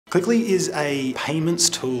Klickly is a payments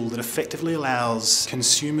tool that effectively allows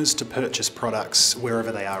consumers to purchase products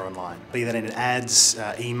wherever they are online, be that in ads,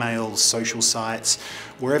 emails, social sites.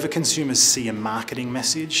 Wherever consumers see a marketing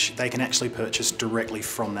message, they can actually purchase directly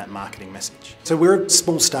from that marketing message. So we're a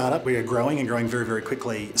small startup, we are growing and growing very, very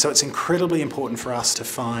quickly. So it's incredibly important for us to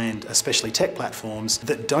find, especially tech platforms,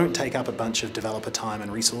 that don't take up a bunch of developer time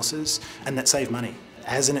and resources and that save money.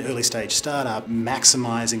 As an early stage startup,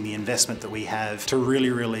 maximizing the investment that we have to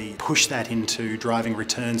really push that into driving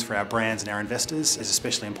returns for our brands and our investors is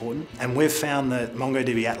especially important. And we've found that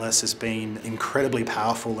MongoDB Atlas has been incredibly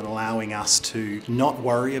powerful in allowing us to not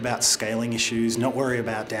worry about scaling issues, not worry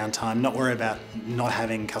about downtime, not worry about not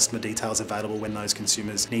having customer details available when those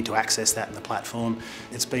consumers need to access that in the platform.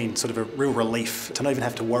 It's been sort of a real relief to not even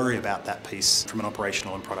have to worry about that piece from an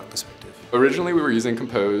operational and product perspective. Originally we were using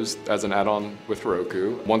Compose as an add-on with Heroku.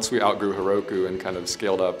 Once we outgrew Heroku and kind of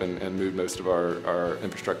scaled up and moved most of our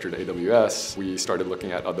infrastructure to AWS, we started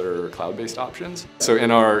looking at other cloud-based options. So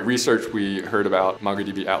in our research, we heard about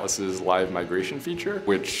MongoDB Atlas's live migration feature,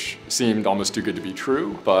 which seemed almost too good to be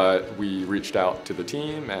true, but we reached out to the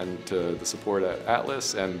team and to the support at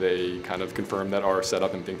Atlas, and they kind of confirmed that our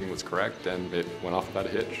setup and thinking was correct, and it went off without a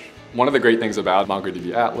hitch. One of the great things about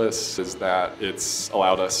MongoDB Atlas is that it's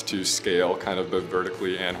allowed us to scale kind of both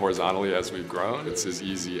vertically and horizontally as we've grown. It's as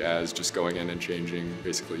easy as just going in and changing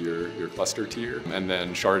basically your cluster tier. And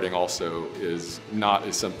then sharding also is not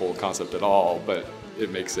a simple concept at all, but it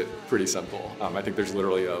makes it pretty simple. I think there's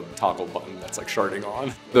literally a toggle button that's like sharding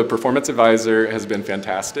on. The performance advisor has been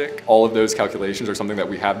fantastic. All of those calculations are something that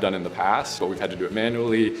we have done in the past, but we've had to do it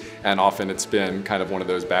manually, and often it's been kind of one of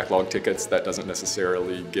those backlog tickets that doesn't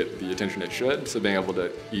necessarily get the attention it should. So being able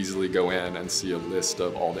to easily go in and see a list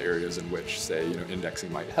of all the areas in which, say,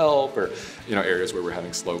 indexing might help, or areas where we're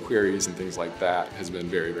having slow queries and things like that has been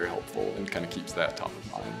very, very helpful and kind of keeps that top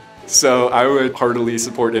of mind. So I would heartily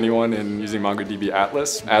support anyone in using MongoDB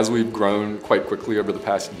Atlas. As we've grown quite quickly over the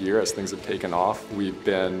past year, as things have taken off, we've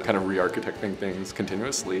been kind of re-architecting things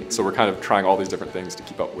continuously. So we're kind of trying all these different things to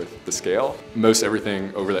keep up with the scale. Most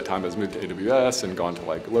everything over that time has moved to AWS and gone to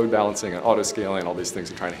like load balancing and auto scaling and all these things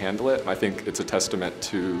to try and handle it. I think it's a testament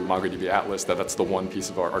to MongoDB Atlas that that's the one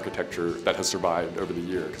piece of our architecture that has survived over the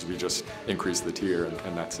year, because we just increased the tier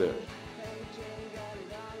and that's it.